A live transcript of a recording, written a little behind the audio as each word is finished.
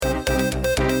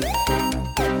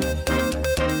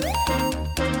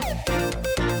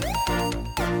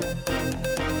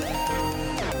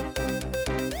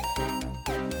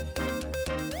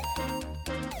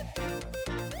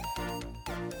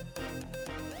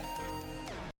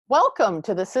Welcome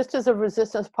to the Sisters of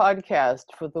Resistance podcast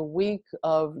for the week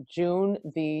of June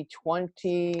the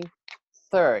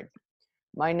 23rd.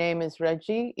 My name is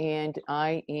Reggie, and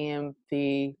I am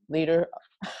the leader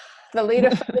for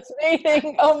this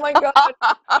meeting. Oh my God.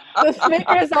 The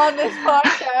speakers on this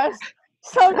podcast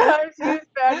sometimes use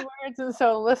bad words, and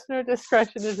so listener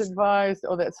discretion is advised.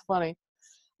 Oh, that's funny.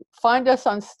 Find us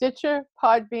on Stitcher,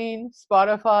 Podbean,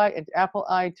 Spotify, and Apple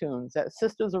iTunes at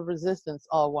Sisters of Resistance,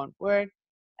 all one word.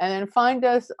 And then find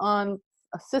us on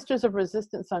Sisters of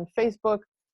Resistance on Facebook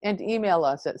and email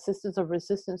us at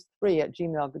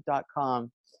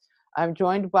sistersofresistance3@gmail.com. I'm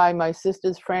joined by my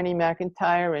sisters, Franny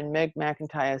McIntyre and Meg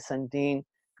McIntyre Sundin.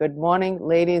 Good morning,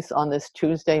 ladies, on this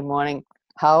Tuesday morning.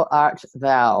 How art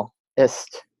thou?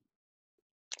 Ist.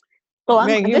 Well,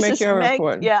 Meg, you make your Meg,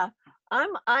 report. yeah,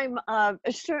 I'm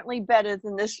certainly better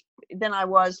than I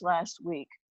was last week.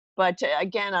 But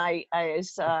again,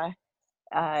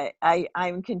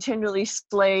 I'm continually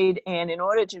slayed, and in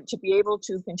order to be able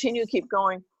to continue to keep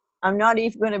going, I'm not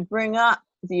even going to bring up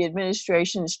the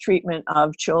administration's treatment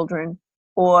of children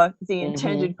or the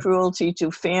intended cruelty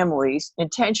to families,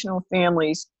 intentional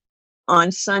families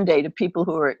on Sunday to people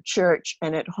who are at church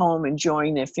and at home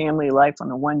enjoying their family life on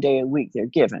the one day a week they're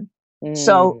given.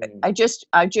 So I just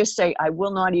say I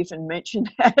will not even mention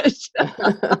that.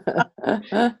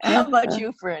 How about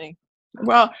you, Franny?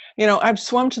 Well, I've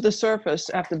swum to the surface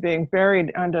after being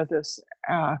buried under this,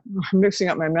 mixing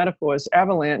up my metaphors,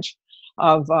 avalanche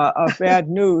of bad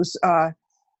news. The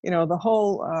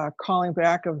whole calling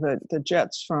back of the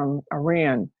jets from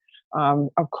Iran.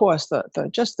 Of course,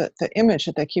 the image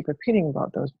that they keep repeating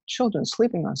about those children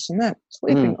sleeping on cement.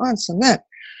 The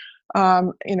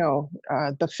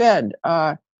Fed,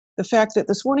 the fact that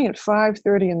this morning at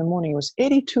 5:30 in the morning it was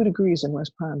 82 degrees in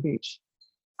West Palm Beach.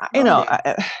 And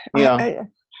the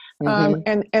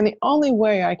only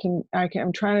way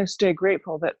I'm trying to stay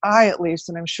grateful that I, at least,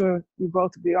 and I'm sure you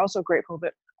both would be also grateful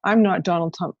that I'm not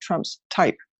Donald Trump's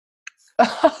type.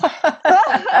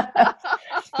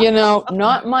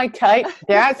 Not my type.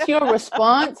 That's your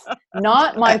response?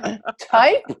 Not my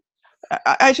type?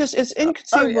 It's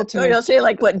inconceivable to me. You'll say,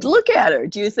 like, what? Look at her.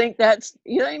 Do you think that's,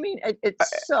 what I mean?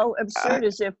 It's so absurd,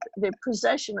 as if the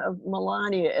possession of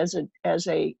Melania as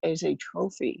a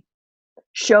trophy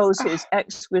shows his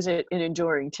exquisite and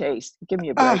enduring taste. Give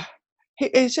me a break.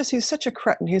 He's such a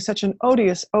cretin. He's such an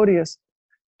odious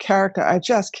character. I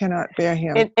just cannot bear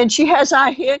him. And she has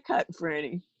our haircut,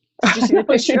 Franny. Did you see the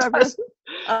picture of her?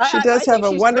 She does have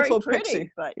a wonderful pretty, pixie.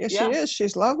 Yeah, she is.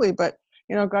 She's lovely, but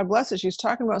God bless her. She's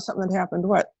talking about something that happened,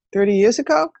 30 years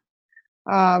ago?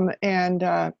 But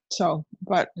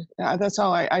that's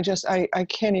all. I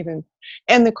can't even.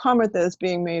 And the comment that is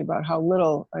being made about how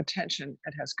little attention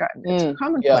it has gotten. It's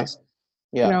commonplace.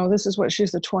 Yeah. This is what,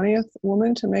 she's the 20th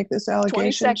woman to make this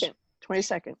allegation?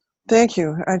 22nd. Thank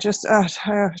you.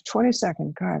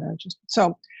 22nd. God,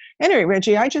 so. Anyway,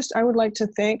 Reggie, I would like to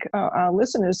thank our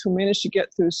listeners who managed to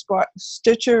get through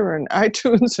Stitcher and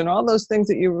iTunes and all those things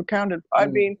that you recounted,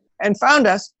 Podbean, and found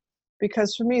us,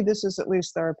 because for me, this is at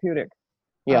least therapeutic.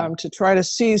 To try to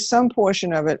see some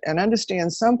portion of it and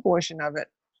understand some portion of it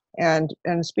and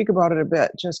speak about it a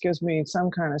bit just gives me some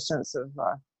kind of sense of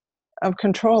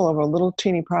control over a little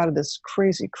teeny part of this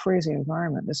crazy, crazy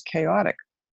environment, this chaotic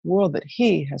world that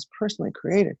he has personally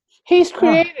created. He's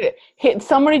created it.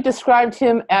 Somebody described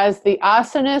him as the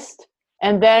arsonist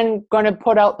and then going to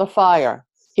put out the fire.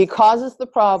 He causes the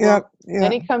problem,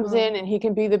 then he comes in and he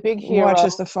can be the big hero.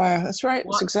 Watches the fire. That's right.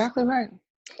 That's exactly right.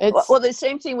 Well, the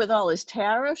same thing with all his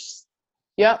tariffs.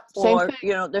 Yep. Same or, thing.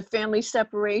 The family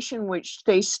separation, which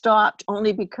they stopped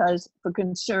only for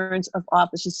concerns of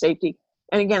officer safety.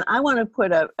 And again, I want to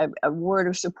put a word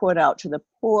of support out to the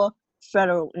poor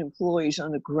federal employees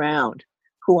on the ground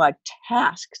who are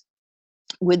tasked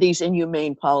with these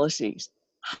inhumane policies.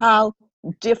 How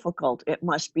difficult it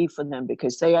must be for them,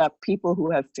 because they are people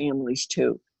who have families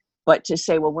too. But to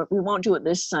say, well, we won't do it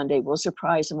this Sunday, we'll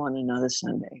surprise them on another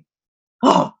Sunday.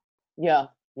 Oh, yeah.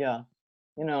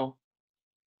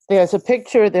 There's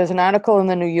an article in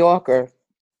the New Yorker,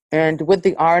 and with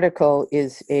the article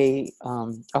is a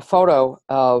photo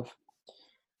of,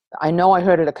 I know I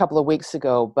heard it a couple of weeks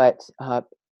ago, but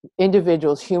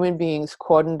individuals, human beings,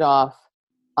 cordoned off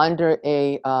under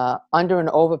an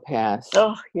overpass.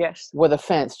 Oh, yes. With a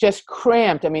fence, just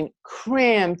crammed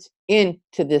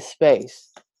into this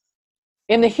space.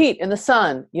 In the heat, in the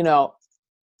sun,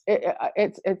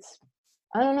 it's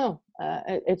I don't know.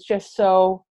 It's just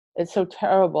so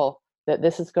terrible that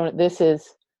this is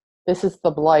This is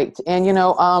the blight. And,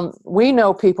 we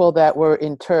know people that were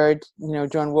interred,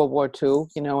 during World War II,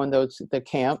 in the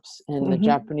camps and the Mhm.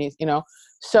 Japanese,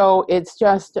 so it's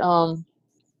just, it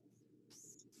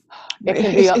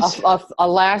can be a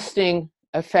lasting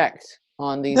effect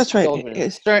on these That's right.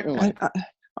 children, certainly.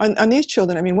 On these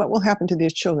children, I mean, what will happen to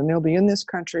these children? They'll be in this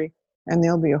country, and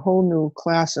there'll be a whole new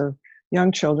class of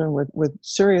young children with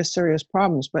serious, serious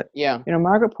problems. But, Yeah,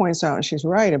 Margaret points out, and she's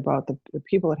right about the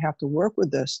people that have to work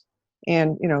with this.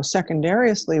 And,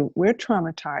 secondarily, we're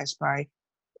traumatized by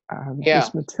yeah.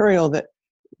 this material that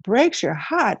breaks your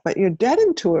heart, but you're dead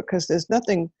into it because there's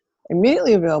nothing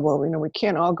immediately available. We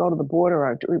can't all go to the border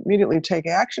or to immediately take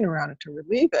action around it to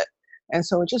relieve it. And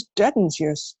so it just deadens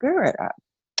your spirit. Yeah.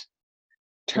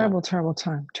 Terrible, terrible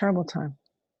time. Terrible time.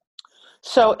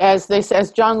 So as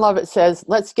John Lovett says,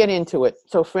 let's get into it.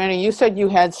 So Franny, you said you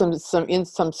had some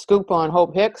scoop on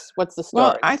Hope Hicks. What's the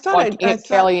Well, story? I thought Or I'd, I thought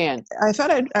Kellyanne. I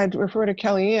thought I'd refer to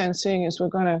Kellyanne, seeing as we're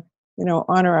going to,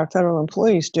 honor our Federal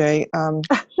Employees Day, and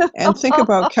think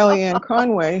about Kellyanne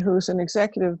Conway, who's an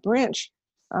executive branch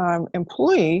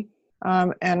employee,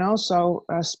 and also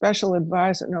a special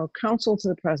advisor, no, counsel to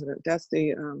the president. That's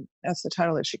the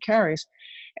title that she carries.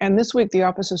 And this week, the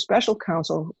Office of Special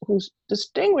Counsel, who's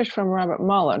distinguished from Robert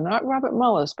Mueller, not Robert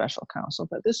Mueller's special counsel,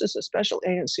 but this is a special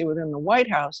agency within the White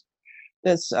House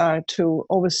that's to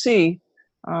oversee,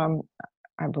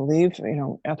 I believe,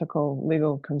 ethical,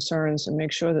 legal concerns and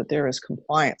make sure that there is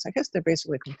compliance. I guess they're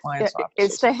basically compliance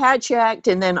It's officers. the Hatch Act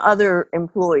and then other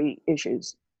employee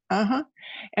issues. Uh-huh.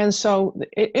 And so,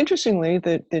 interestingly,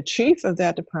 the chief of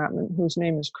that department, whose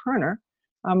name is Kerner,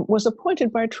 was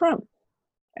appointed by Trump.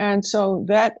 And so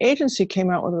that agency came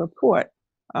out with a report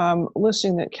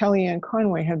listing that Kellyanne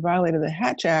Conway had violated the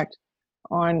Hatch Act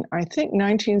on, I think,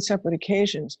 19 separate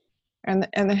occasions. And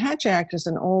the Hatch Act is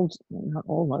not old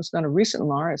law, it's not a recent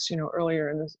law, it's, earlier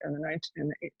in the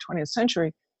 20th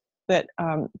century, that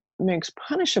makes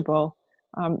punishable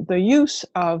the use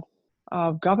of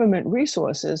government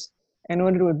resources in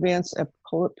order to advance a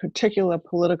particular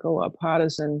political or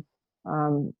partisan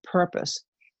purpose.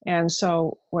 And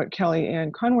so what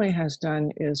Kellyanne Conway has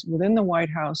done is, within the White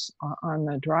House, on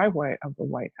the driveway of the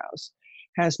White House,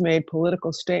 has made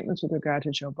political statements with regard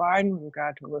to Joe Biden, with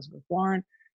regard to Elizabeth Warren,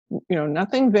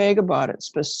 nothing vague about it,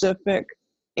 specific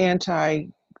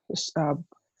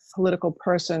anti-political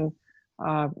person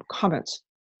comments.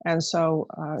 And so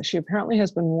she apparently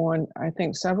has been warned, I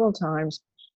think, several times,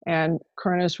 and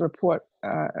Kerner's report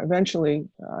eventually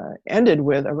ended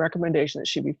with a recommendation that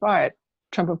she be fired.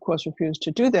 Trump, of course, refused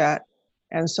to do that.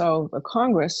 And so the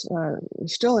Congress,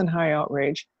 still in high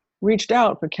outrage, reached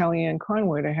out for Kellyanne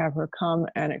Conway to have her come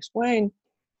and explain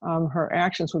her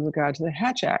actions with regard to the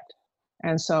Hatch Act.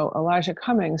 And so Elijah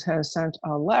Cummings has sent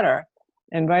a letter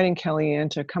inviting Kellyanne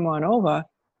to come on over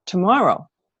tomorrow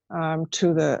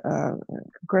to the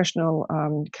Congressional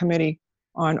Committee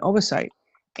on Oversight.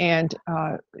 And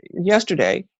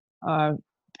yesterday,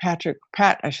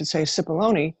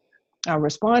 Cipollone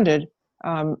responded,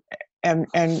 and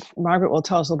Margaret will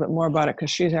tell us a little bit more about it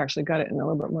because she's actually got it in a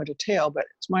little bit more detail, but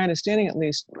it's my understanding, at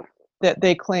least, that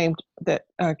they claimed that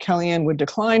Kellyanne would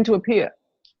decline to appear,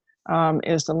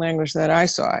 is the language that I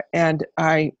saw. And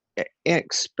I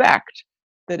expect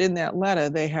that in that letter,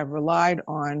 they have relied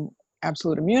on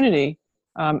absolute immunity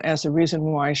as the reason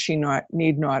why she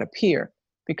need not appear.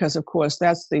 Because, of course,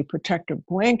 that's the protective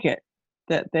blanket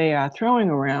that they are throwing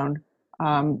around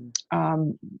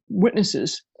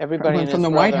witnesses Everybody from the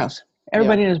White House.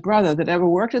 Everybody and his brother that ever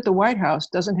worked at the White House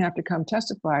doesn't have to come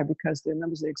testify because they're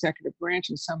members of the executive branch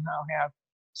and somehow have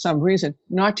some reason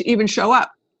not to even show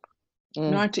up.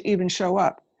 Not to even show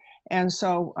up. And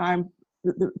so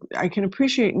I can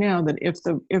appreciate now that if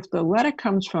the letter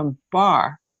comes from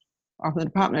Barr or from the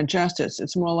Department of Justice,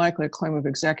 it's more likely a claim of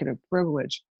executive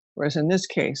privilege. Whereas in this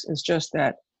case, it's just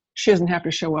that she doesn't have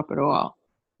to show up at all.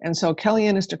 And so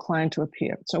Kellyanne has declined to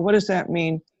appear. So what does that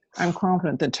mean? I'm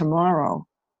confident that tomorrow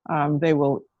they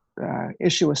will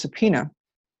issue a subpoena,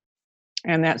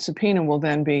 and that subpoena will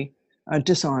then be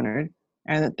dishonored,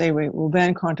 and that they will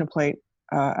then contemplate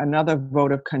another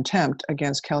vote of contempt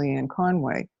against Kellyanne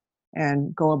Conway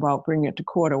and go about bringing it to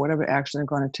court or whatever action they're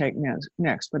going to take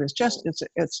next. But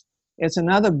it's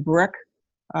another brick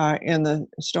in the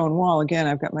stone wall. Again,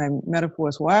 I've got my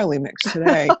metaphors wildly mixed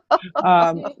today,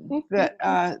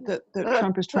 that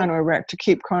Trump is trying to erect to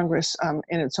keep Congress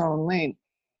in its own lane.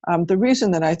 The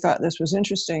reason that I thought this was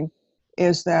interesting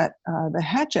is that the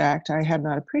Hatch Act, I had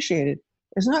not appreciated,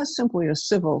 is not simply a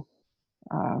civil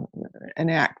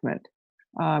enactment.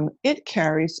 It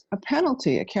carries a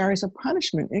penalty, it carries a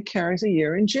punishment, it carries a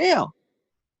year in jail.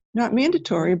 not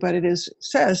mandatory, but it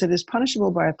says it is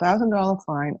punishable by a $1,000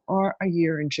 fine or a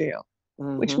year in jail,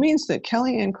 which Mhm. means that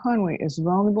Kellyanne Conway is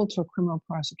vulnerable to a criminal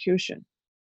prosecution.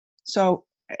 So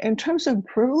in terms of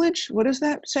privilege, what does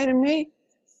that say to me?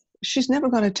 She's never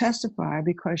going to testify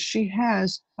because she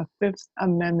has a Fifth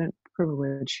Amendment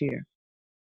privilege here.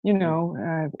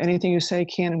 Anything you say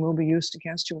can and will be used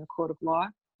against you in a court of law.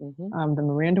 Mhm. The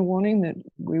Miranda warning that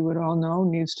we would all know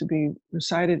needs to be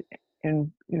recited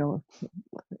in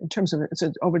terms of, it's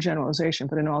an overgeneralization,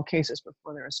 but in all cases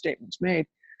before there are statements made.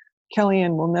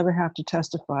 Kellyanne will never have to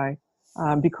testify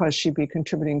because she'd be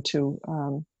contributing to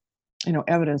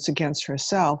evidence against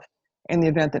herself in the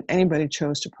event that anybody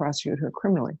chose to prosecute her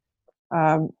criminally.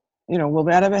 Will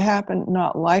that ever happen?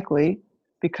 Not likely,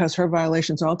 because her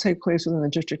violations all take place within the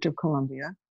District of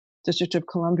Columbia. District of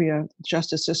Columbia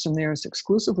justice system there is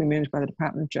exclusively managed by the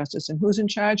Department of Justice. And who's in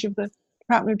charge of the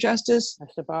Department of Justice?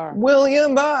 Mr. Barr.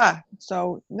 William Barr.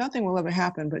 So nothing will ever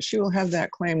happen, but she will have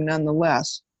that claim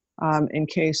nonetheless in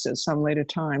case at some later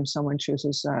time someone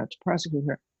chooses to prosecute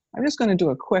her. I'm just going to do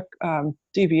a quick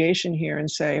deviation here and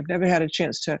say I've never had a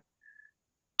chance to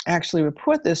actually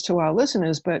report this to our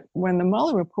listeners, but when the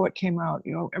Mueller report came out,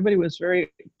 everybody was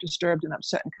very disturbed and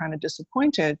upset and kind of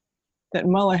disappointed that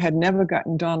Mueller had never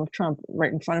gotten Donald Trump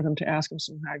right in front of him to ask him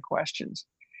some hard questions.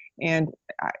 And,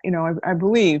 I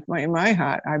believe, in my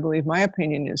heart, I believe my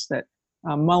opinion is that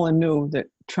Mueller knew that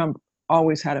Trump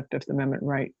always had a Fifth Amendment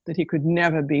right, that he could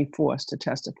never be forced to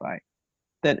testify,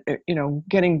 that,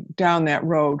 getting down that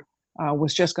road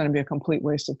was just going to be a complete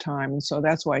waste of time. And so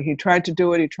that's why he tried to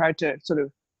do it. He tried to sort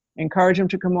of encourage him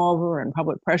to come over and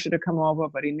public pressure to come over,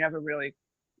 but he never really,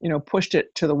 pushed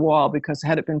it to the wall, because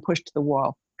had it been pushed to the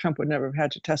wall, Trump would never have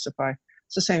had to testify.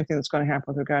 It's the same thing that's going to happen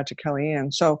with regard to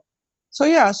Kellyanne. So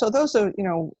those are,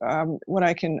 what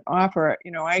I can offer.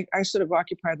 I sort of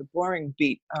occupy the boring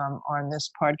beat on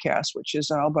this podcast, which is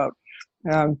all about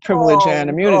privilege and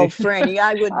immunity. Oh, Franny,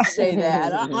 I wouldn't say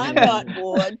that. I'm not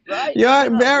bored, right? You're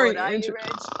not very bored, are you,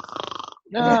 Reg?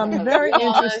 very Come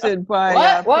on. interested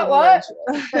by What? privilege.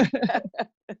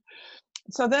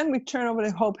 So then we turn over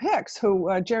to Hope Hicks,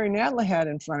 who Jerry Nadler had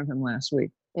in front of him last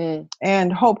week.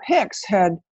 And Hope Hicks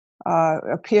had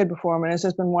appeared before him, and as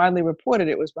has been widely reported,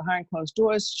 it was behind closed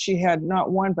doors. She had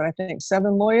not one, but I think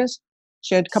 7 lawyers.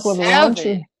 She had a couple of her own.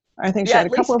 I think she had a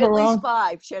couple of her own. At least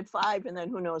 5. She had 5, and then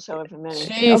who knows however many.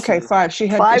 Jesus. Okay, 5. She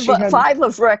had 5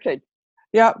 of record.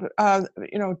 Yeah,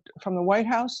 from the White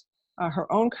House,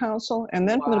 her own counsel, and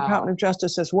then from the Department of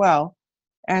Justice as well.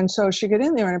 And so she got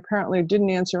in there and apparently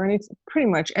didn't answer pretty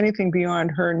much anything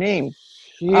beyond her name.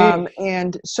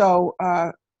 And so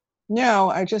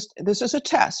now this is a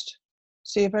test.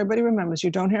 See if everybody remembers. You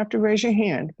don't have to raise your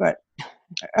hand, but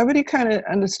everybody kind of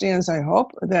understands, I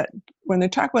hope, that when they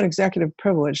talk about executive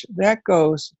privilege, that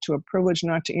goes to a privilege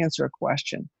not to answer a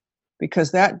question,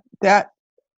 because that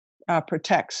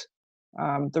protects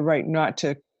the right not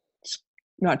to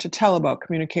tell about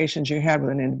communications you had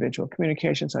with an individual.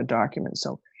 Communications are documents.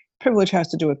 So privilege has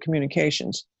to do with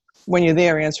communications when you're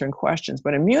there answering questions.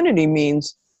 But immunity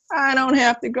means I don't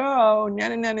have to go, I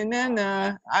don't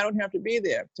have to be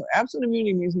there. So absolute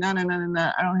immunity means I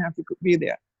don't have to be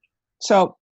there.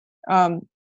 So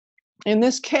in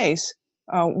this case,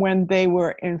 when they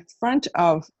were in front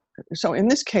of,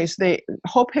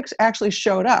 Hope Hicks actually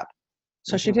showed up.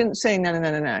 So she didn't say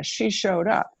she showed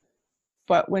up.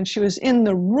 But when she was in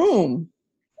the room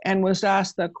and was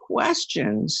asked the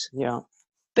questions,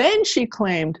 then she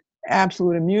claimed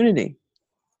absolute immunity.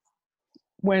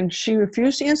 When she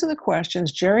refused to answer the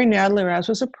questions, Jerry Nadler, as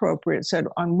was appropriate, said,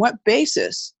 "On what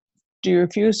basis do you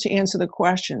refuse to answer the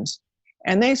questions?"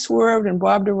 And they swerved and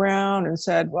bobbed around and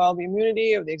said, "Well, the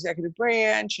immunity of the executive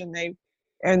branch,"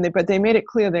 but they made it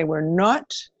clear they were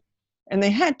not, and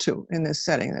they had to in this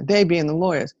setting, they being the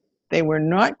lawyers. They were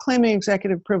not claiming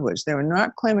executive privilege. They were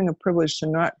not claiming a privilege to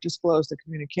not disclose the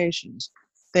communications.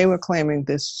 They were claiming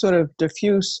this sort of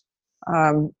diffuse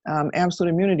absolute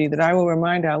immunity that I will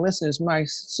remind our listeners my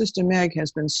sister Meg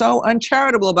has been so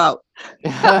uncharitable about.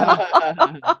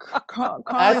 Calling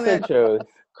that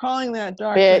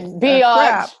doctrine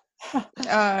crap.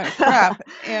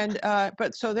 And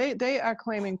but so they are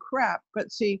claiming crap.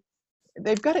 But see,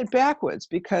 they've got it backwards,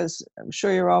 because I'm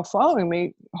sure you're all following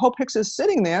me. Hope Hicks is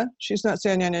sitting there. She's not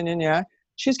saying yeah.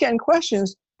 She's getting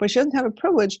questions, but she doesn't have a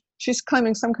privilege. She's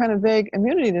claiming some kind of vague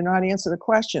immunity to not answer the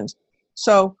questions.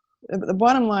 So the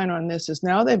bottom line on this is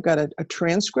now they've got a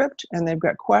transcript, and they've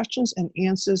got questions and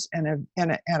answers and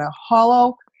a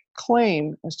hollow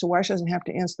claim as to why she doesn't have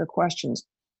to answer the questions.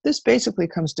 This basically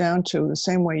comes down to the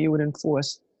same way you would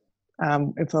enforce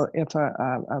if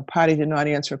a party did not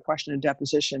answer a question in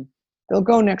deposition. They'll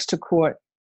go next to court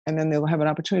and then they'll have an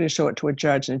opportunity to show it to a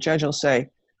judge, and the judge will say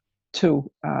to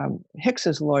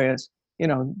Hicks's lawyers,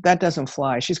 that doesn't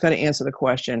fly. She's got to answer the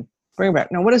question. Bring her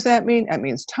back. Now, what does that mean? That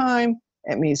means time.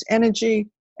 It means energy.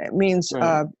 It means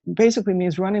Right. basically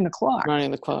means running the clock.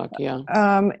 Running the clock, yeah.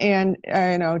 And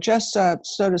just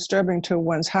so disturbing to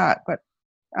one's heart. But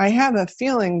I have a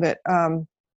feeling that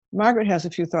Margaret has a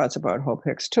few thoughts about Hope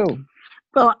Hicks too.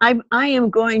 Well, I am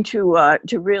going to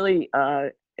really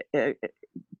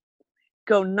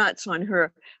go nuts on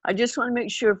her. I just want to make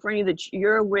sure, Franny, that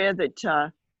you're aware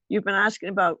that you've been asking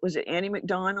about, was it Annie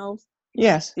McDonald,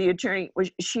 Yes, the attorney?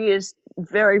 She is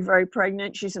very, very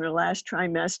pregnant. She's in her last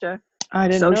trimester. I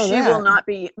didn't So know she that. will not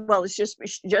be, well, it's just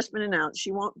been announced.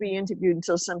 She won't be interviewed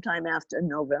until sometime after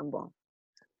November.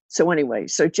 So anyway,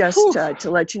 so just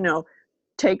to let you know,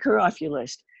 take her off your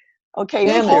list. Okay,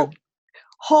 Thank you.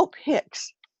 Hope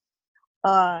Hicks.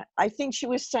 I think she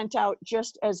was sent out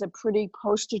just as a pretty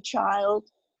poster child,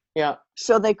 Yeah.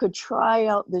 so they could try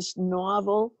out this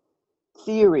novel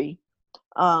theory,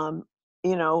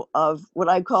 of what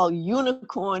I call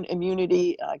unicorn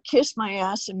immunity, kiss my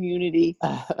ass immunity,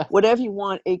 whatever you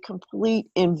want, a complete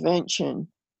invention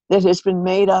that has been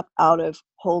made up out of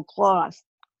whole cloth.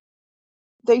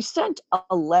 They sent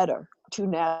a letter to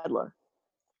Nadler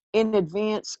in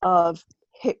advance of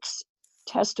Hicks'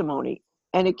 testimony,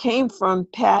 and it came from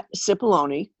Pat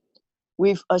Cipollone,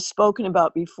 we've spoken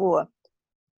about before.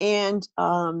 And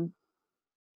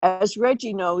as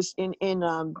Reggie knows, in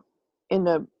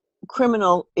the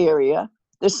criminal area,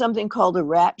 there's something called a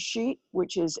rap sheet,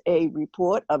 which is a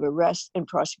report of arrest and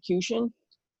prosecution.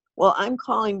 Well, I'm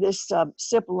calling this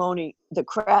Cipollone the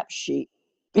crap sheet,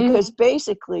 because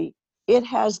basically it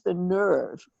has the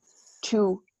nerve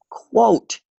to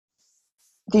quote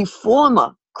the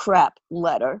former crap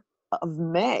letter of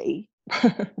May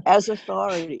as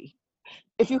authority,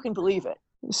 if you can believe it.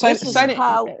 This is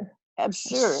how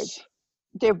absurd.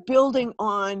 They're building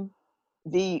on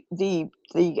the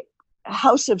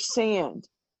House of Sand,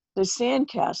 the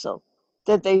sandcastle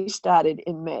that they started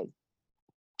in May.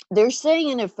 They're saying,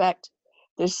 in effect,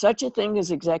 there's such a thing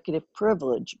as executive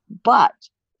privilege, but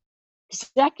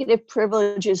executive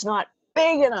privilege is not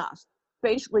big enough.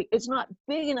 Basically, it's not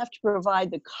big enough to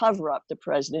provide the cover-up the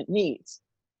president needs.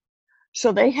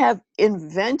 So they have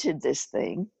invented this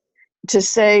thing to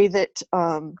say that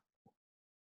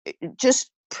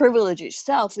just privilege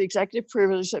itself, the executive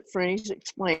privilege that Franny's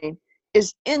explained,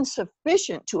 is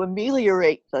insufficient to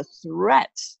ameliorate the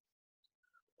threats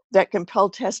that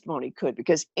compelled testimony could,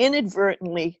 because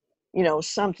inadvertently,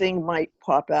 something might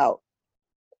pop out.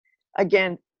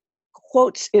 Again,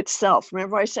 quotes itself.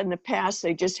 Remember I said in the past,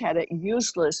 they just had a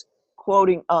useless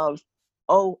quoting of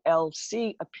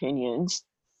OLC opinions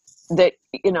that,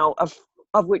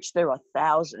 of which there are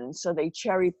thousands. So they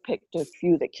cherry picked a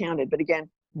few that counted. But again,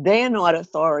 they're not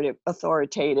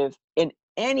authoritative in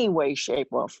any way, shape,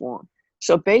 or form.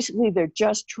 So basically, they're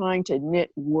just trying to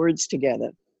knit words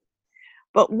together.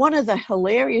 But one of the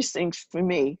hilarious things for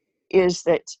me is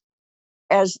that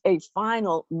as a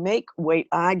final make-weight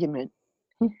argument,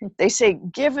 they say,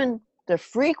 given the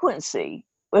frequency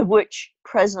with which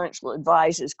presidential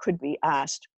advisors could be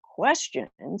asked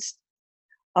questions,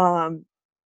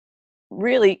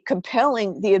 really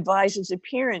compelling the advisor's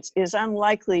appearance is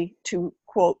unlikely to,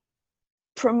 quote,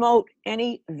 promote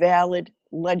any valid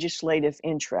legislative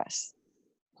interests.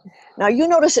 Now, you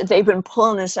notice that they've been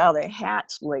pulling this out of their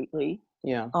hats lately,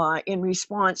 in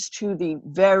response to the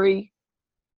very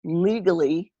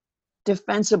legally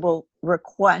defensible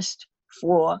request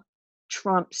for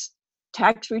Trump's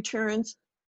tax returns.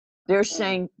 They're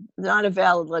saying not a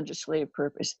valid legislative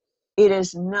purpose. It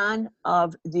is none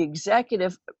of the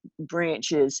executive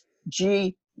branch's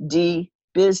GD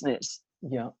business.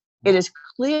 Yeah. It is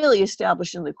clearly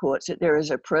established in the courts that there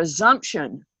is a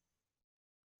presumption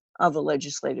of a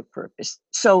legislative purpose.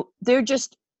 So they're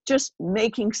just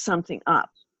making something up.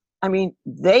 I mean,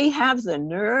 they have the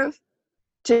nerve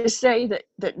to say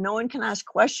that no one can ask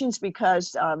questions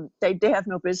because they have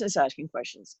no business asking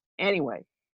questions. Anyway,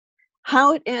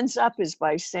 how it ends up is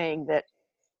by saying that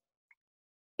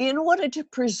in order to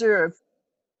preserve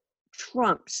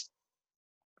Trump's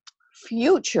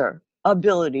future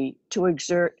ability to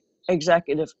exert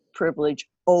executive privilege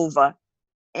over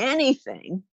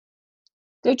anything,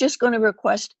 they're just going to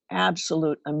request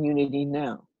absolute immunity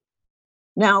now.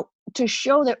 Now, to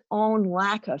show their own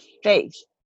lack of faith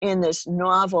in this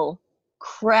novel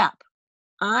crap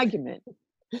argument,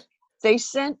 they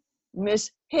sent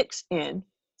Ms. Hicks in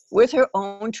with her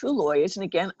own two lawyers. And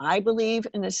again, I believe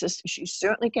in the system. She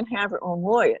certainly can have her own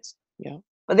lawyers. Yeah.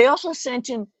 But they also sent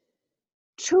in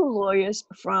two lawyers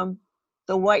from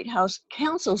the White House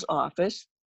counsel's office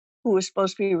who was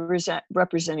supposed to be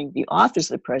representing the office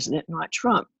of the president, not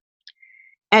Trump.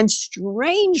 And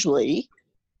strangely,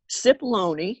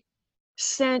 Cipollone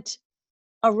sent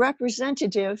a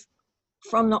representative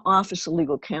from the Office of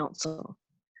Legal Counsel.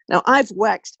 Now, I've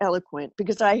waxed eloquent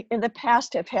because I, in the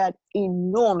past, have had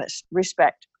enormous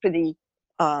respect for the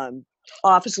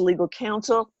Office of Legal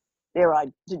Counsel. There are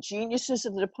the geniuses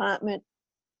of the department.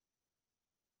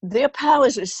 Their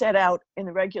powers are set out in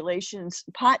the regulations.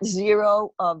 Part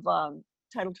 0 of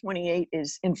Title 28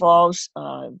 involves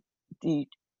the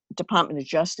Department of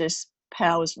Justice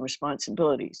powers and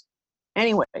responsibilities.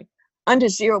 Anyway, under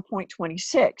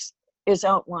 0.26 is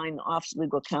outlined the Office of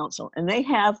Legal Counsel, and they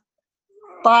have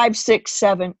 5, 6,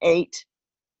 7, 8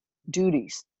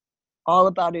 duties, all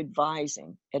about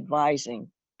advising,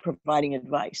 providing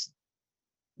advice.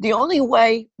 The only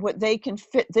way what they can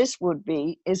fit this would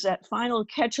be is that final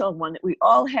catch-all one that we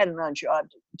all had in our job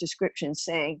description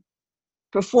saying,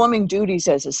 performing duties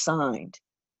as assigned.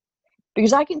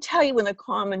 Because I can tell you in the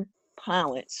common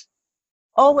parlance,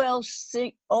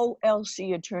 OLC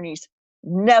attorneys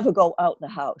never go out the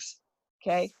house,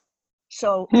 okay?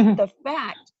 So the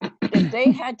fact that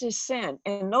they had to send,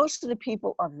 and those are the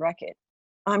people of record,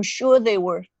 I'm sure there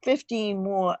were 15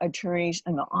 more attorneys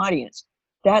in the audience.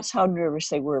 That's how nervous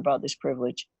they were about this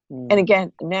privilege. And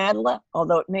again, NADLA,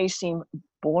 although it may seem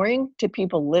boring to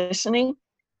people listening,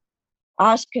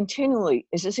 ask continually,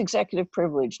 is this executive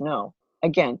privilege? No.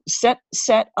 Again, set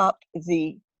up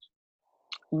the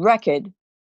record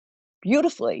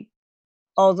beautifully,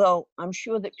 although I'm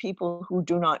sure that people who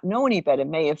do not know any better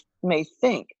may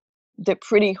think that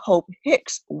Pretty Hope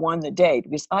Hicks won the day,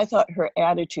 because I thought her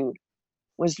attitude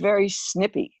was very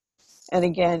snippy. And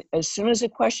again, as soon as a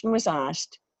question was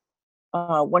asked,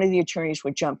 one of the attorneys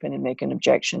would jump in and make an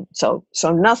objection. So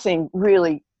nothing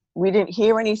really, we didn't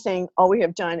hear anything. All we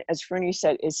have done, as Fernie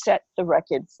said, is set the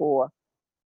record for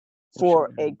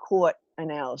a court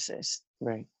analysis.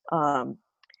 Right.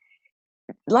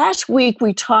 Last week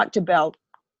we talked about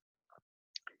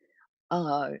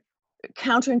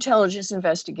counterintelligence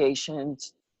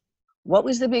investigations. What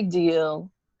was the big deal?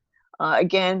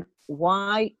 Again,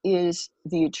 why is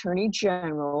the Attorney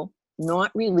General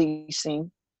not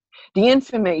releasing the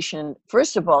information?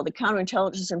 First of all, the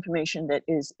counterintelligence information that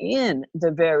is in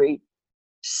the very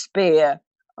spare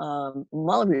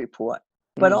Mueller report,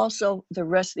 but also the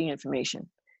rest of the information.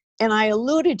 And I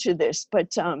alluded to this,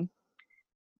 but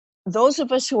those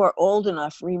of us who are old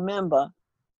enough remember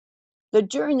that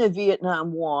during the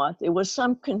Vietnam War, there was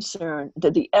some concern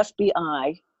that the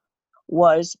FBI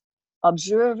was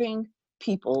observing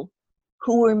people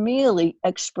who were merely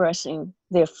expressing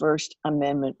their First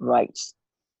Amendment rights.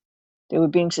 They were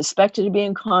being suspected of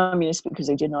being communists because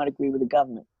they did not agree with the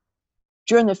government.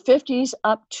 During the 50s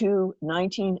up to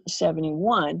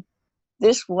 1971,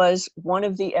 this was one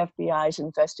of the FBI's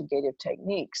investigative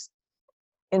techniques.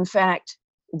 In fact,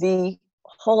 the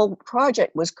whole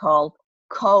project was called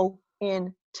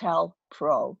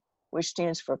COINTELPRO, which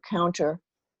stands for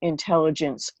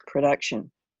Counterintelligence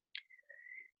Production.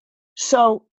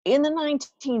 So in the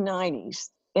 1990s,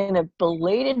 in a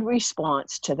belated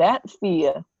response to that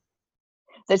fear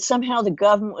that somehow the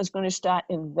government was going to start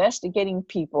investigating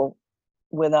people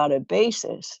without a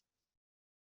basis,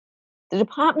 the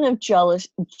Department of Justice,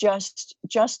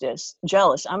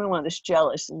 I'm the one that's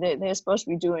jealous, they're supposed to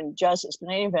be doing justice, but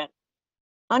in any event,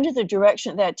 under the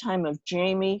direction at that time of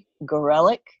Jamie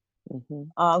Gorelick,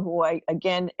 who I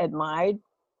again admired,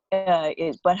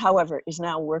 but however is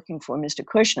now working for Mr.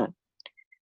 Kushner,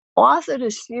 authored a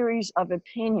series of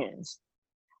opinions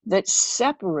that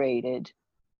separated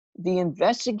the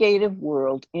investigative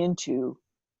world into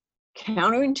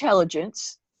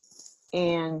counterintelligence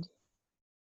and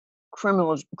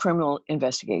criminal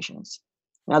investigations.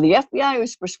 Now, the FBI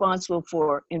is responsible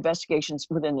for investigations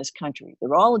within this country.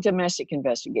 They're all domestic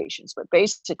investigations, but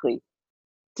basically,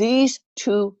 these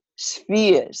two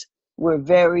spheres were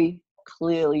very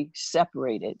clearly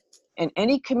separated. And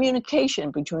any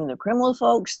communication between the criminal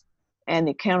folks and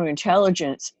the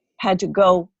counterintelligence had to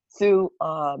go through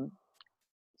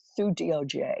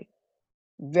DOJ.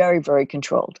 Very, very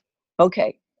controlled.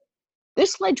 Okay.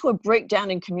 This led to a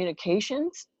breakdown in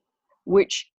communications,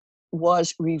 which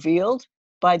was revealed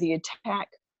by the attack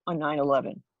on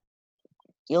 9/11.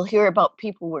 You'll hear about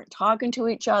people who weren't talking to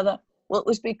each other. Well, it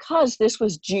was because this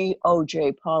was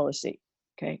GOJ policy,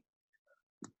 okay?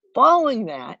 Following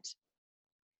that,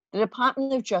 the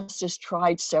Department of Justice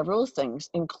tried several things,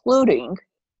 including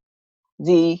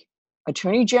the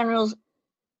Attorney General's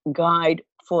Guide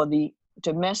for the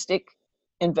Domestic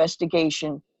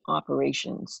Investigation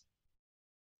Operations.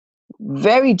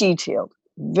 Very detailed,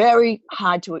 Very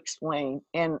hard to explain.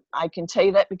 And I can tell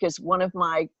you that because one of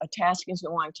my taskings a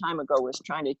long time ago was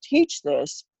trying to teach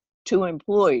this to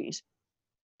employees.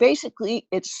 Basically,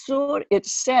 it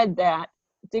said that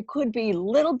there could be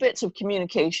little bits of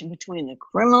communication between the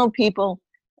criminal people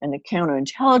and the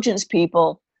counterintelligence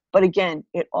people. But again,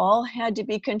 it all had to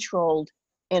be controlled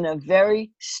in a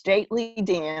very stately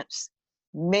dance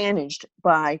managed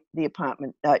by the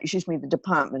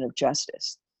Department of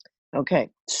Justice. Okay,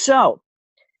 so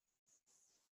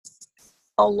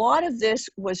a lot of this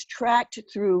was tracked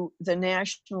through the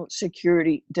National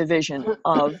Security Division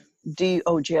of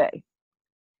DOJ.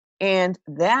 And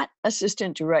that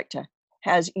assistant director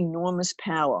has enormous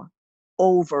power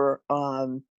over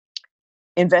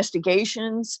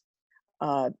investigations,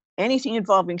 anything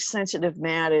involving sensitive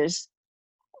matters,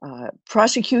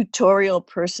 prosecutorial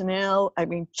personnel, I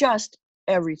mean, just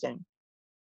everything.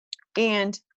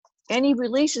 And any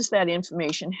releases that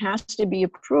information has to be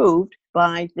approved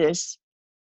by this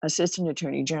Assistant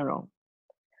Attorney General.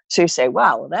 So you say,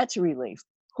 wow, well, that's a relief.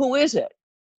 Who is it?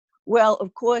 Well,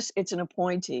 of course, it's an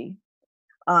appointee.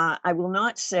 I will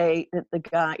not say that the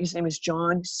guy, his name is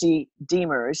John C.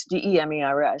 Demers,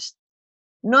 D-E-M-E-R-S.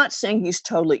 Not saying he's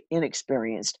totally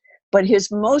inexperienced, but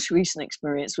his most recent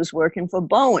experience was working for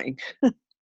Boeing.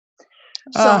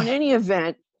 So in any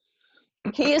event,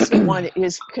 he is the one that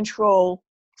is control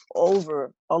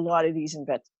over a lot of these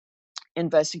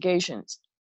investigations.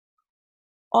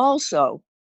 Also,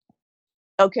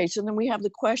 okay, so then we have the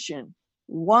question,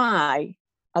 why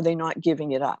are they not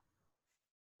giving it up?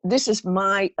 This is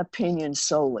my opinion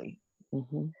solely.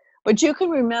 Mm-hmm. But you can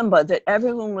remember that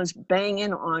everyone was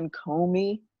banging on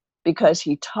Comey because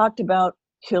he talked about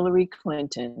Hillary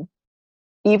Clinton,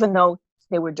 even though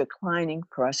they were declining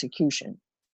prosecution.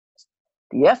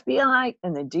 The FBI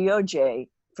and the DOJ,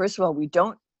 first of all, we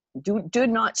do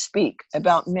not speak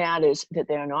about matters that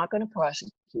they are not going to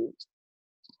prosecute.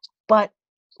 But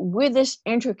with this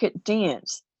intricate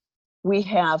dance, we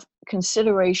have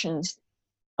considerations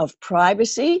of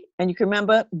privacy, and you can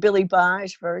remember Billy Barr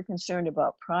is very concerned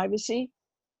about privacy,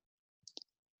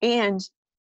 and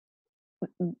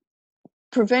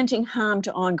preventing harm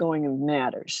to ongoing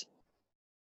matters.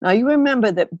 Now you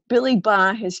remember that Billy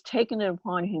Barr has taken it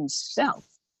upon himself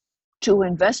to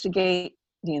investigate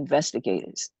the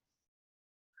investigators.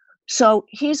 So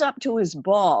he's up to his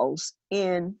balls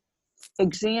in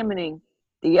examining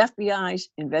the FBI's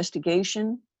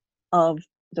investigation of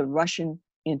the Russian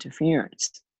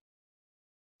interference.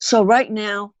 So right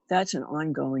now, that's an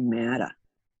ongoing matter.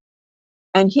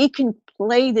 And he can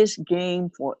play this game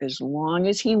for as long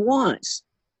as he wants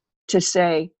to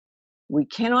say, we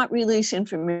cannot release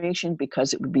information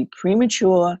because it would be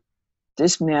premature.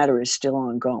 This matter is still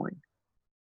ongoing.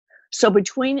 So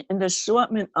between an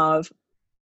assortment of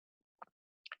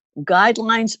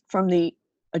guidelines from the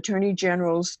Attorney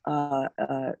General's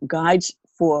guides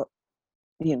for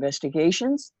the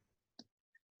investigations,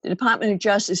 the Department of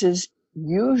Justice's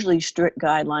usually strict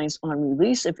guidelines on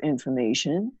release of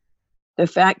information, the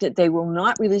fact that they will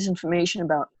not release information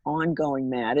about ongoing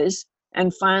matters,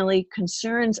 and finally,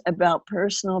 concerns about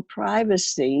personal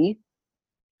privacy,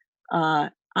 I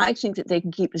think that they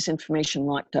can keep this information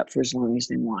locked up for as long as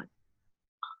they want,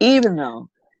 even though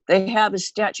they have a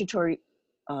statutory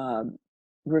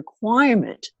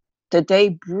requirement that they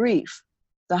brief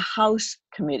the House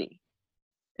committee,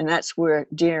 and that's where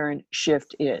Darren Schiff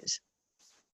is.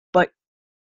 But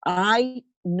I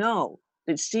know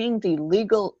that seeing the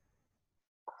legal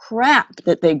crap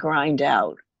that they grind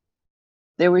out,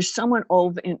 there was someone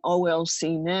over in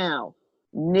OLC now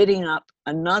knitting up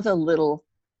another little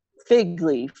fig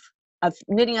leaf,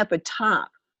 knitting up a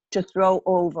top to throw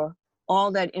over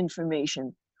all that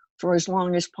information for as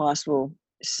long as possible,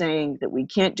 saying that we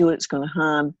can't do it, it's going to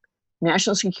harm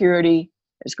national security,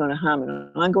 it's going to harm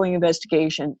an ongoing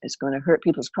investigation, it's going to hurt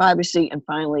people's privacy, and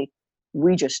finally,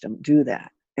 we just don't do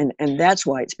that. And that's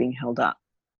why it's being held up.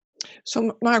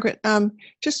 So, Margaret,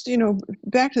 just,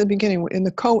 back to the beginning, in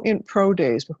the co-int pro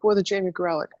days, before the Jamie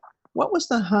Grelick, what was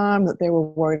the harm that they were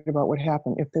worried about would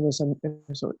happen if there was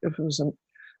a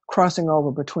crossing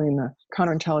over between the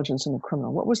counterintelligence and the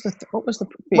criminal? What was the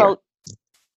fear?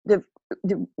 Well,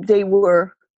 they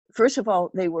were, first of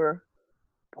all, they were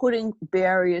putting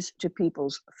barriers to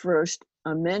people's First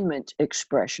Amendment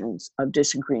expressions of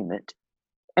disagreement.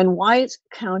 And why it's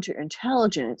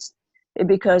counterintelligence is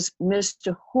because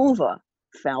Mr. Hoover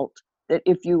felt that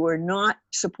if you were not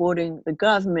supporting the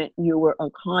government, you were a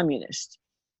communist.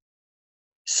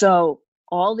 So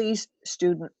all these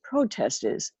student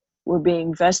protesters were being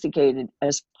investigated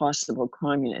as possible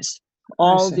communists.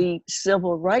 All the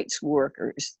civil rights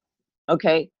workers,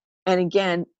 okay, And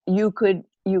again, you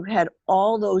had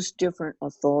all those different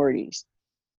authorities.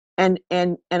 And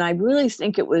I really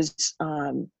think it was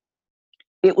a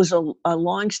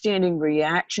longstanding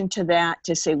reaction to that,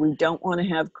 to say we don't want to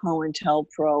have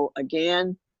COINTELPRO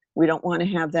again. We don't want to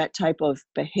have that type of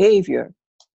behavior,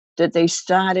 that they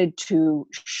started to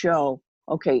show,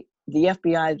 okay, the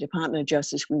FBI, the Department of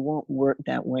Justice, we won't work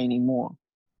that way anymore.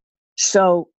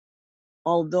 So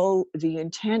although the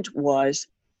intent was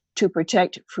to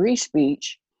protect free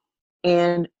speech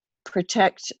and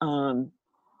protect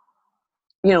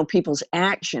people's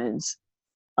actions,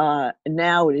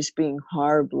 now it is being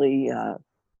horribly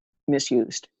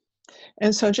misused.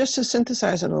 And so just to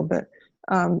synthesize it a little bit,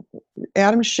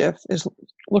 Adam Schiff is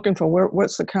looking for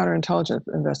what's the counterintelligence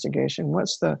investigation?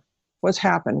 What's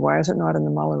happened? Why is it not in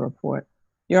the Mueller report?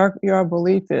 Your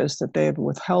belief is that they've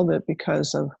withheld it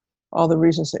because of all the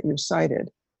reasons that you've cited,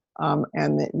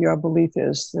 and that your belief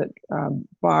is that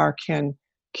Barr can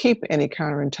keep any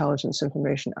counterintelligence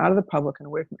information out of the public and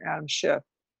away from Adam Schiff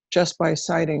just by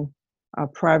citing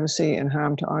privacy and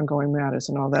harm to ongoing matters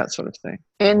and all that sort of thing.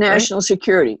 And national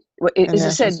security. As I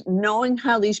said, national- knowing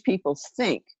how these people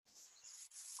think,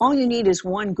 all you need is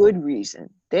one good reason.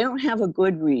 They don't have a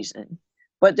good reason,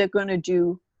 but they're going to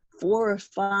do 4 or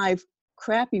 5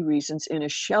 crappy reasons in a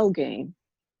shell game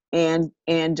and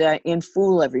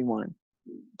fool everyone.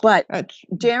 But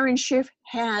Darren Schiff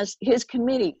his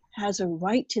committee has a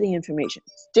right to the information.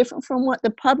 It's different from what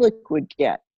the public would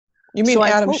get. You mean So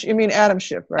You mean Adam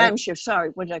Schiff, right? Adam Schiff, sorry,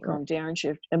 what did I call him? Darren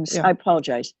Schiff. Yeah. I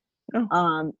apologize.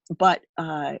 Oh. But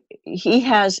they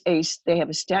have a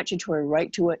statutory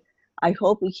right to it. I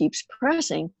hope he keeps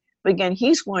pressing. But again,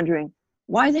 he's wondering,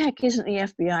 why the heck isn't the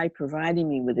FBI providing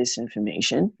me with this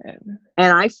information? And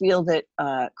I feel that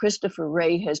Christopher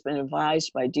Wray has been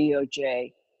advised by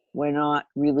DOJ, we're not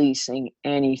releasing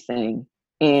anything,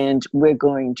 and we're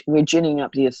ginning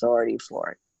up the authority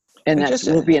for it. And that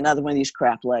will be another one of these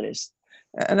crap letters.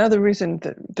 Another reason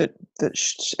that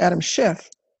Adam Schiff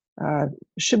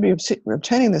should be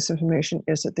obtaining this information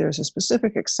is that there's a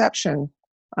specific exception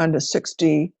under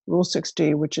 6D, Rule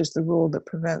 6D, which is the rule that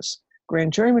prevents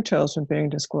grand jury materials from being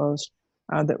disclosed,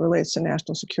 that relates to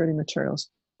national security materials,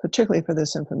 particularly for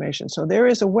this information. So there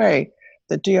is a way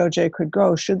that DOJ could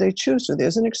go should they choose to.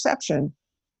 There's an exception,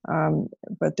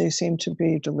 but they seem to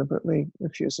be deliberately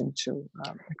refusing to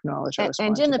acknowledge or respond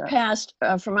and in to the that. past,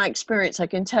 from my experience, I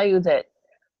can tell you that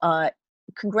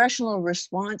congressional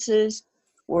responses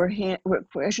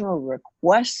congressional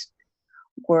requests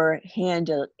were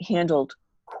handled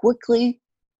quickly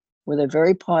with a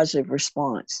very positive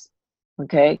response.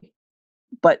 Okay,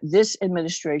 but this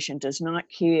administration does not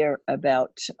care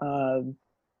about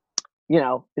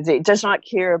it does not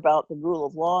care about the rule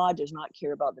of law, does not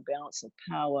care about the balance of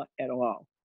power at all.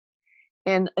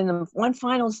 And the one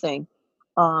final thing,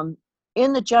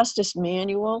 in the Justice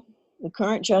Manual, the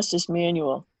current Justice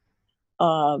Manual,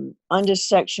 under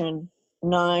Section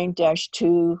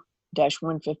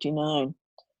 9-2-159,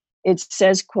 it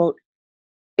says, quote,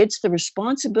 "It's the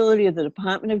responsibility of the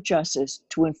Department of Justice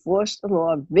to enforce the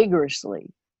law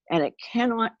vigorously, and it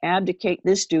cannot abdicate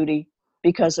this duty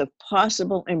because of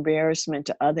possible embarrassment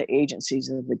to other agencies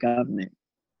of the government."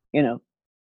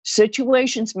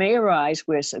 Situations may arise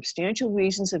where substantial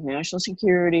reasons of national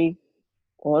security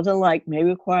or the like may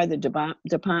require the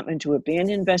department to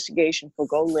abandon investigation,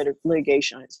 forgo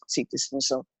litigation, and seek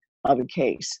dismissal of a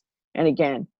case. And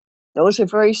again, those are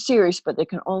very serious, but they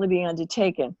can only be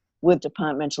undertaken with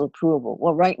departmental approval.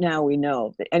 Well, right now we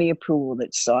know that any approval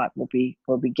that's sought will be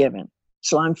given.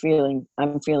 So I'm feeling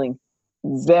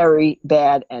very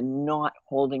bad and not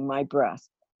holding my breath.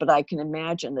 But I can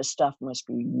imagine the stuff must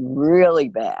be really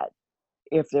bad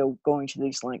if they're going to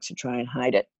these lengths to try and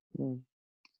hide it.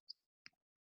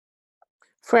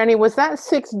 Franny, was that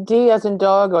 6D as in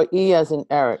dog or E as in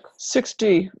Eric?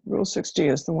 6D, Rule 6D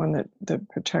is the one that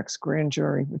protects grand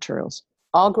jury materials.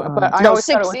 But I always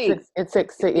thought it was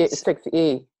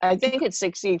 6E. I think it's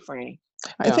 6E, Franny.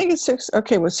 I think it's 6.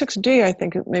 Okay, well, 6D, I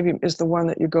think it maybe is the one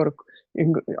that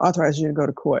authorize you to go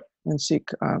to court and seek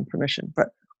permission. But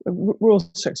Rule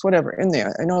 6, whatever, in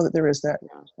there. I know that there is that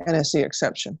NSC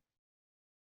exception.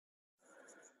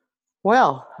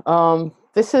 Well,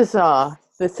 this is a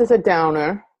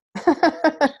downer.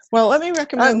 Well, let me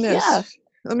recommend this. Yeah.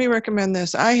 Let me recommend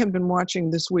this. I have been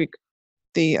watching this week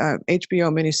the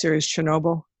HBO miniseries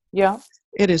Chernobyl. Yeah.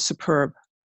 It is superb.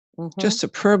 Mm-hmm. Just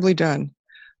superbly done.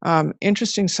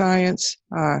 Interesting science,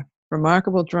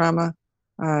 remarkable drama,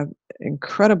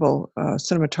 incredible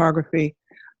cinematography.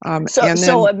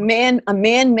 So a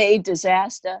man-made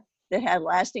disaster that had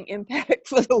lasting impact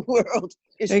for the world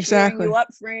is cheering Exactly. you up,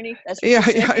 Franny. That's what Yeah,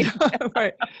 you're yeah, I saying. know,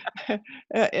 right.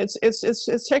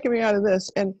 It's taking me out of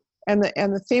this, and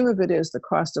the theme of it is the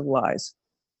cost of lies.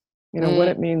 You know what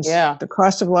it means, Yeah. the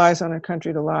cost of lies on a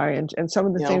country to lie, and some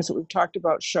of the Yeah. things that we've talked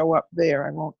about show up there.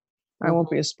 I won't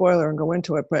Mm-hmm. be a spoiler and go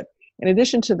into it, but in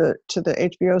addition to the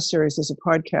HBO series, there's a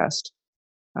podcast.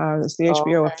 It's the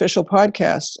HBO Okay. official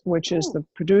podcast, which is Oh. the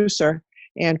producer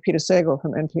and Peter Sagal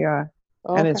from NPR,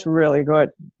 and it's Okay. really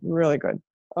good, really good.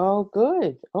 Oh,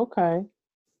 good. Okay.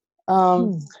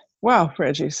 Wow,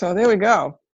 Reggie. So there we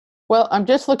go. Well, I'm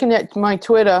just looking at my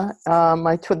Twitter,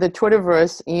 the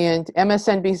Twitterverse, and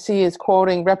MSNBC is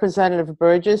quoting Representative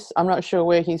Burgess. I'm not sure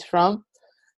where he's from,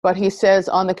 but he says,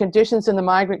 on the conditions in the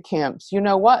migrant camps, you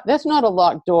know what? There's not a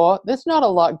locked door. There's not a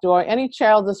locked door. Any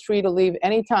child is free to leave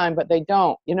anytime, but they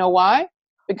don't. You know why?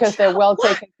 Because they're well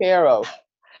taken care of.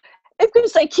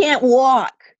 Because they can't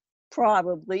walk,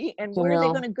 probably. And You where are they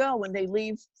know. going to go when they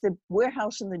leave the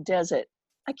warehouse in the desert?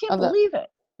 I can't Oh, believe it.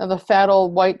 The fat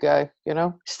old white guy, you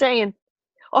know? Staying.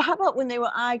 Or how about when they were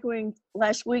arguing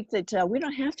last week that we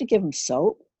don't have to give them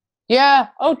soap? Yeah.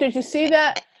 Oh, did you see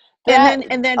that?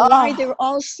 And then why oh. they were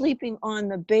all sleeping on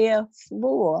the bare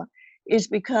floor is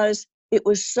because it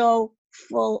was so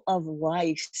full of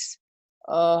lice.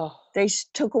 Oh. They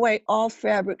took away all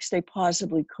fabrics they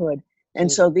possibly could. And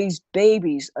Gee. so these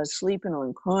babies are sleeping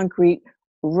on concrete,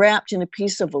 wrapped in a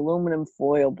piece of aluminum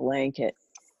foil blanket.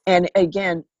 And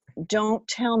again, don't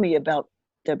tell me about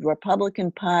the Republican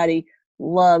Party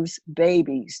loves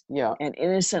babies Yeah. and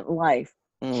innocent life.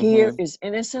 Mm-hmm. Here is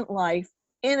innocent life,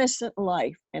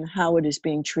 and how it is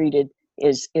being treated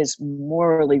is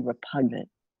morally repugnant.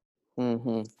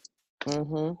 Mm-hmm.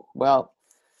 Mm-hmm. Well,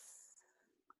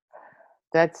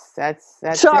 that's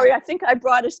Sorry, it. I think I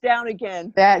brought us down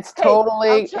again. That's Hey,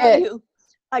 totally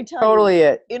I tell totally you,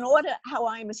 it. in order how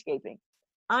I'm escaping,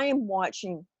 I am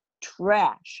watching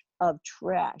trash of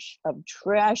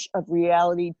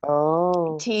reality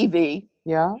Oh. TV.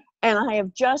 Yeah. And I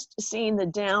have just seen the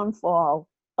downfall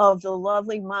of the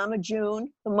lovely Mama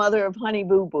June, the mother of Honey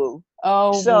Boo Boo.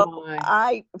 Oh So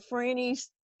my. Franny's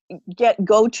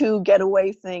go-to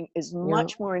getaway thing is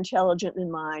much more intelligent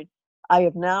than mine. I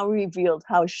have now revealed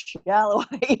how shallow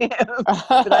I am,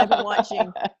 but I've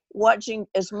been watching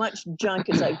as much junk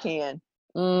as I can.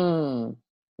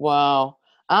 Wow.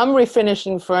 I'm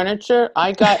refinishing furniture.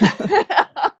 I got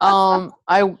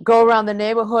I go around the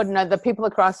neighborhood, and the people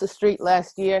across the street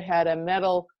last year had a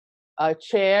metal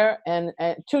chair and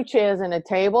 2 chairs and a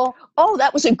table. Oh,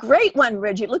 that was a great one,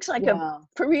 Reggie. It looks like Yeah. a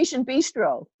Parisian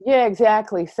bistro. Yeah,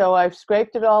 exactly. So I've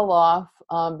scraped it all off.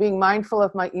 Being mindful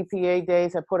of my EPA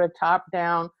days, I put a top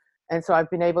down, and so I've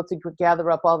been able to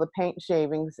gather up all the paint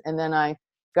shavings, and then I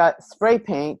got spray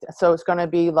paint. So it's going to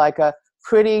be like a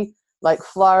pretty, like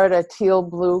Florida teal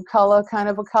blue color, kind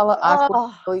of a color,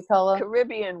 aqua color.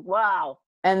 Caribbean, wow.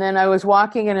 And then I was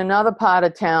walking in another part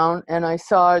of town, and I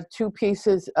saw 2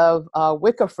 pieces of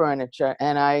wicker furniture.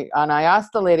 And I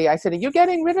asked the lady, I said, "Are you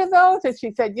getting rid of those?" And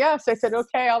she said, "Yes." I said,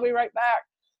 "Okay, I'll be right back."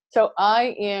 So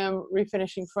I am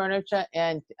refinishing furniture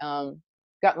and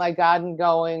got my garden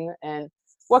going. And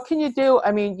what can you do?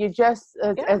 I mean, you just,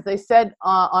 as they said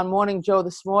on Morning Joe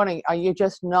this morning, are you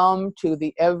just numb to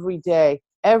the everyday,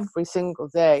 every single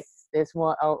day? There's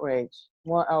more outrage.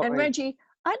 And Reggie,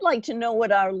 I'd like to know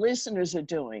what our listeners are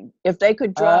doing. If they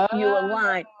could drop you a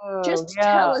line, just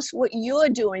tell us what you're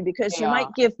doing, because you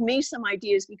might give me some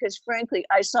ideas, because frankly,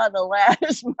 I saw the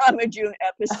last Mama June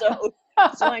episode,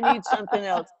 so I need something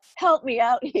else. Help me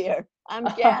out here. I'm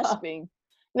gasping.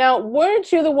 Now,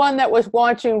 weren't you the one that was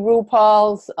watching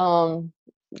RuPaul's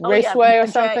Raceway or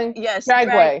something? Yes.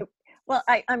 Dragway. Well,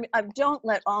 I don't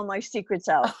let all my secrets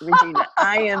out, Regina.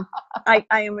 I am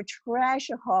a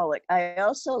trashaholic. I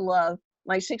also love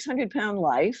My 600-Pound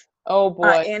Life. Oh boy.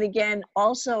 And again,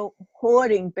 also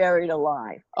hoarding Buried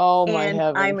Alive. Oh my and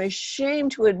heavens. I'm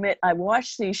ashamed to admit I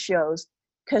watch these shows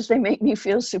because they make me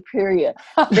feel superior.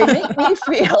 They make me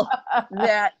feel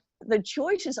that the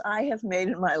choices I have made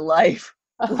in my life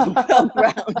were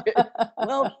well-grounded.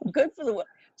 Well, good for the world.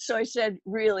 So I said,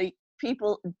 really,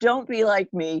 people, don't be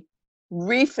like me.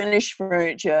 Refinish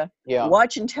furniture,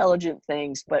 watch intelligent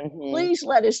things, but please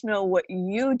let us know what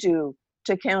you do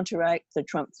to counteract the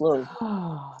Trump flu.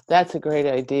 That's a great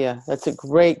idea. That's a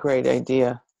great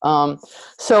idea.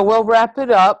 So we'll wrap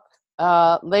it up.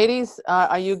 Ladies,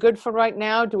 are you good for right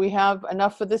now? Do we have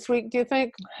enough for this week, do you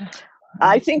think?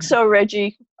 I think so,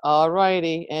 Reggie. All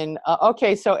righty. And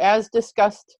okay, so as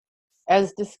discussed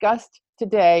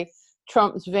today,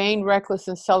 Trump's vain, reckless,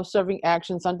 and self-serving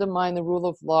actions undermine the rule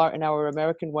of law and our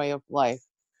American way of life.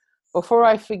 Before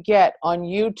I forget, on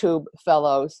YouTube,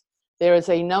 fellows, there is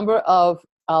a number of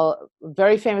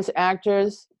very famous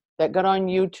actors that got on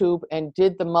YouTube and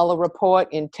did the Mueller report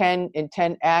in 10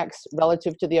 acts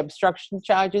relative to the obstruction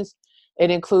charges. It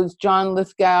includes John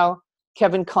Lithgow,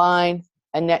 Kevin Kline,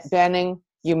 Annette Bening.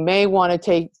 You may want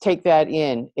to take that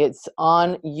in. It's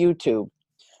on YouTube.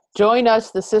 Join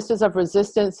us, the Sisters of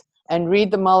Resistance, and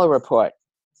read the Mueller report.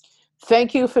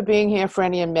 Thank you for being here,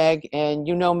 Franny and Meg. And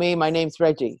you know me, my name's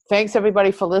Reggie. Thanks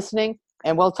everybody for listening,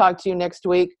 and we'll talk to you next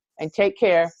week. And take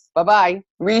care. Bye-bye.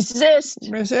 Resist.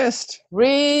 Resist.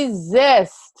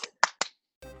 Resist.